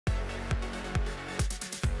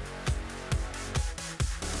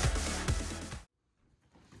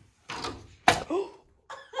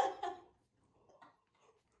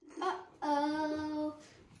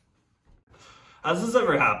Has this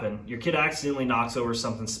ever happened? Your kid accidentally knocks over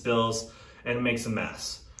something, spills, and it makes a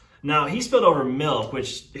mess. Now, he spilled over milk,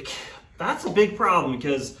 which that's a big problem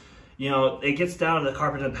because, you know, it gets down to the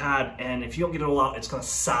carpet and pad, and if you don't get it all out, it's gonna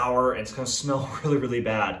sour and it's gonna smell really, really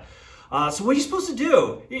bad. So what are you supposed to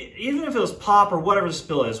do? Even if it was pop or whatever the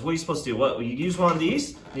spill is, what are you supposed to do? What, you use one of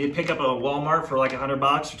these? You pick up a Walmart for like $100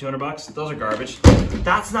 or $200? Those are garbage.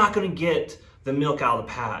 That's not gonna get the milk out of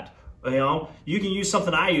the pad. You know, you can use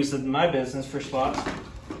something I use in my business for spots.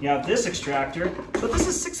 You have this extractor, but this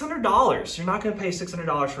is $600. You're not gonna pay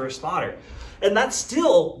 $600 for a spotter. And that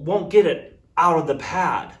still won't get it out of the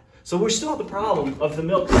pad. So we still have the problem of the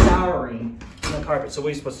milk souring in the carpet. So what are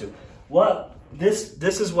you supposed to do?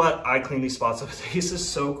 This is what I clean these spots up with. This is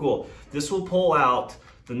so cool. This will pull out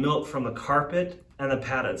the milk from the carpet and the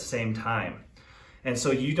pad at the same time. And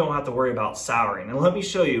so you don't have to worry about souring. And let me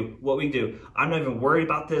show you what we do. I'm not even worried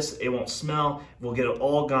about this. It won't smell. We'll get it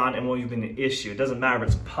all gone and won't even be an issue. It doesn't matter if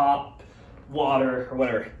it's pop, water, or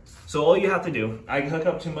whatever. So all you have to do, I can hook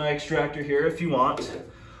up to my extractor here if you want,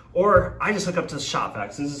 or I just hook up to the shop vac.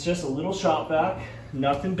 This is just a little shop vac,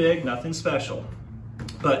 nothing big, nothing special.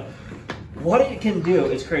 But what it can do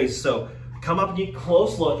is crazy. So come up and get a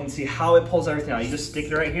close look and see how it pulls everything out. You just stick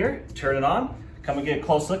it right here, turn it on, come and get a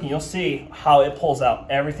close look, and you'll see how it pulls out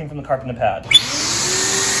everything from the carpet and the pad.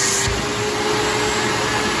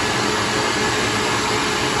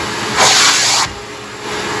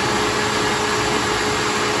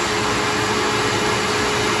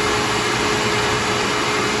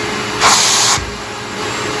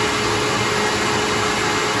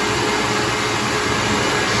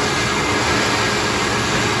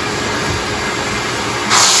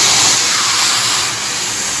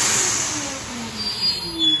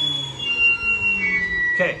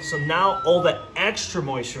 Okay, so now all the extra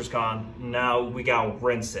moisture is gone. Now we gotta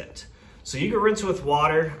rinse it. So you can rinse it with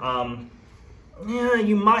water. Yeah,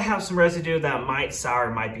 you might have some residue that might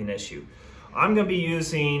sour, might be an issue. I'm gonna be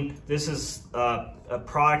using, this is a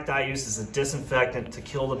product I use as a disinfectant to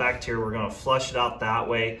kill the bacteria. We're gonna flush it out that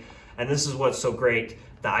way. And this is what's so great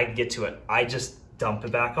that I can get to it. I just dump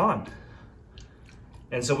it back on.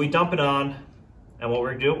 And so we dump it on, and what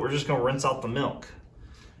we're gonna do, we're just gonna rinse out the milk.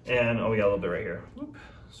 And, oh, we got a little bit right here. Whoop,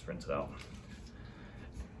 let's rinse it out.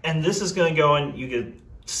 And this is gonna go in, you could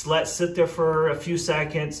let sit there for a few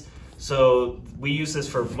seconds. So we use this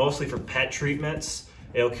for mostly for pet treatments.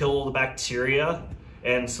 It'll kill all the bacteria.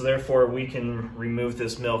 And so therefore we can remove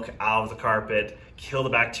this milk out of the carpet, kill the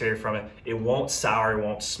bacteria from it. It won't sour, it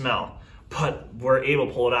won't smell, but we're able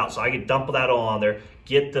to pull it out. So I can dump that all on there,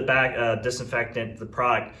 get the disinfectant, the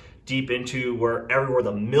product, deep into everywhere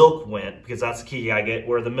the milk went, because that's the key. You gotta get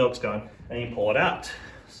where the milk's gone, and you pull it out.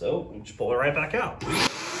 So we just pull it right back out.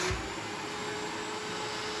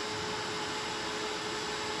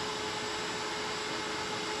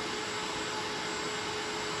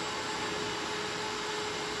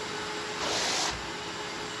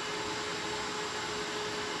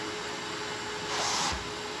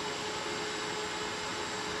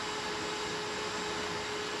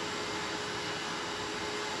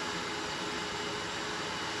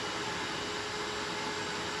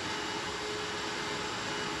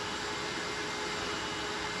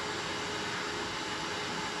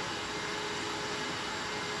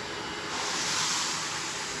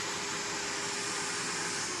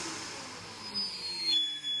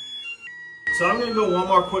 So I'm gonna go one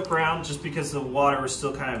more quick round just because the water is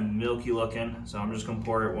still kind of milky looking. So I'm just gonna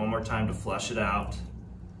pour it one more time to flush it out.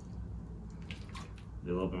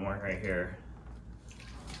 Do a little bit more right here,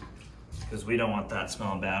 because we don't want that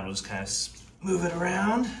smelling bad. We'll just kind of move it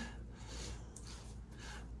around.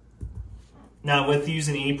 Now with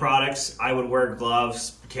using any products, I would wear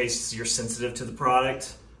gloves in case you're sensitive to the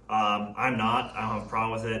product. I'm not, I don't have a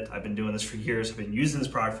problem with it. I've been doing this for years. I've been using this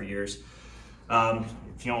product for years.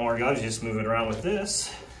 If you don't wear gloves, you just move it around with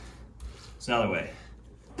this. It's another way.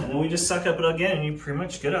 And then we just suck up it again, and you're pretty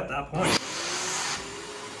much good at that point.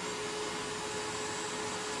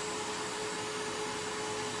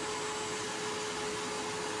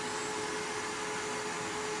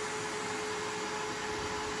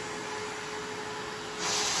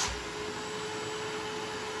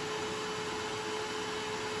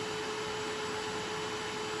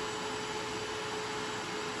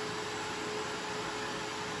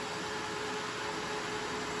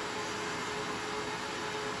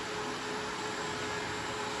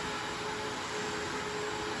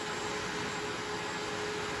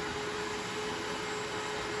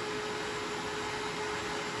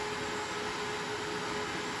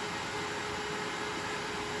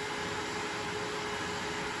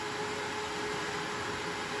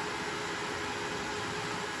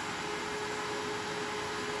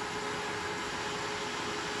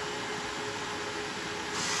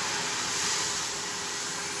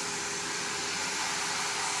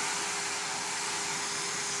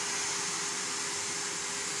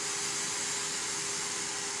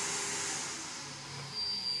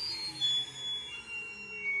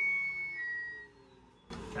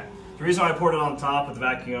 the reason why I poured it on top with the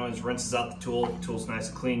vacuum is rinses out the tool. The tool's nice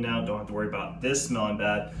and clean now. Don't have to worry about this smelling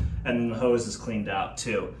bad. And the hose is cleaned out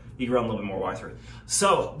too. You can run a little bit more water through it.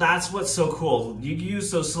 So that's what's so cool. You can use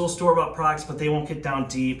those little store-bought products, but they won't get down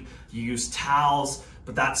deep. You use towels,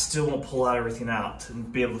 but that still won't pull out everything out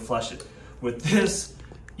and be able to flush it. With this,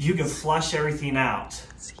 you can flush everything out.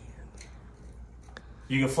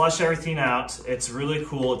 You can flush everything out. It's really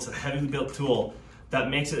cool. It's a heavily built tool that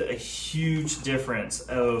makes it a huge difference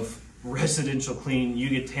of residential cleaning. You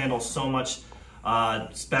get to handle so much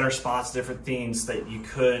better spots, different things that you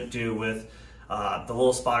couldn't do with the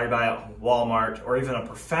little spot you buy at Walmart, or even a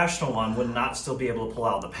professional one would not still be able to pull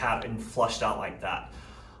out the pad and flush it out like that.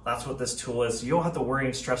 That's what this tool is. You don't have to worry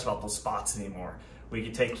and stress about those spots anymore. We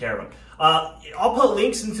can take care of them. I'll put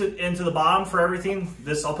links into the bottom for everything.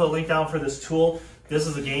 I'll put a link down for this tool. This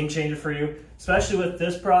is a game changer for you, especially with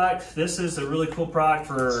this product. This is a really cool product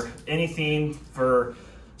for anything, for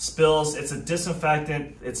spills. It's a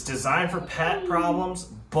disinfectant. It's designed for pet problems,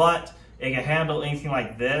 but it can handle anything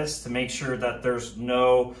like this to make sure that there's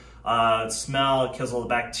no smell. It kills all the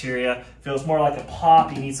bacteria. If it was more like a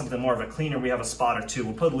pop, you need something more of a cleaner, we have a spot or two.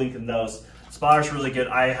 We'll put a link in those. Spotter's really good.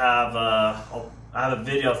 I have a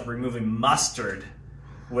video of removing mustard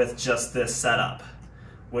with just this setup,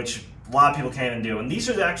 which a lot of people can't even do. And these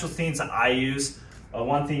are the actual things that I use.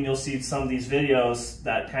 One thing you'll see in some of these videos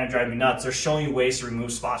that kind of drive me nuts, they're showing you ways to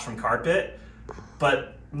remove spots from carpet,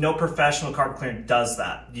 but no professional carpet cleaner does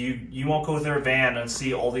that. You won't go with their van and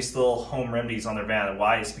see all these little home remedies on their van.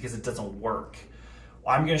 Why? It's because it doesn't work.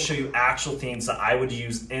 I'm gonna show you actual things that I would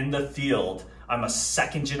use in the field. I'm a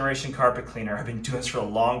second generation carpet cleaner. I've been doing this for a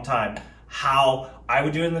long time. How I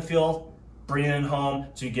would do it in the field, bring it in home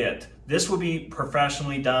to get. This would be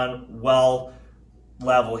professionally done, well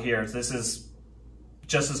level here. This is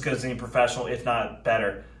just as good as any professional, if not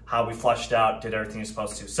better. How we flushed out, did everything you're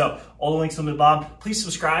supposed to. So all the links in the bottom. Please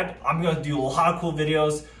subscribe. I'm gonna do a lot of cool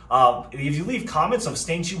videos. If you leave comments of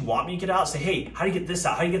stains you want me to get out, say, hey, how do you get this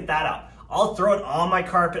out? How do you get that out? I'll throw it on my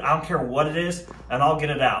carpet. I don't care what it is, and I'll get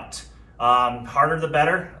it out. Harder the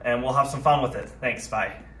better, and we'll have some fun with it. Thanks,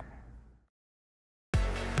 bye.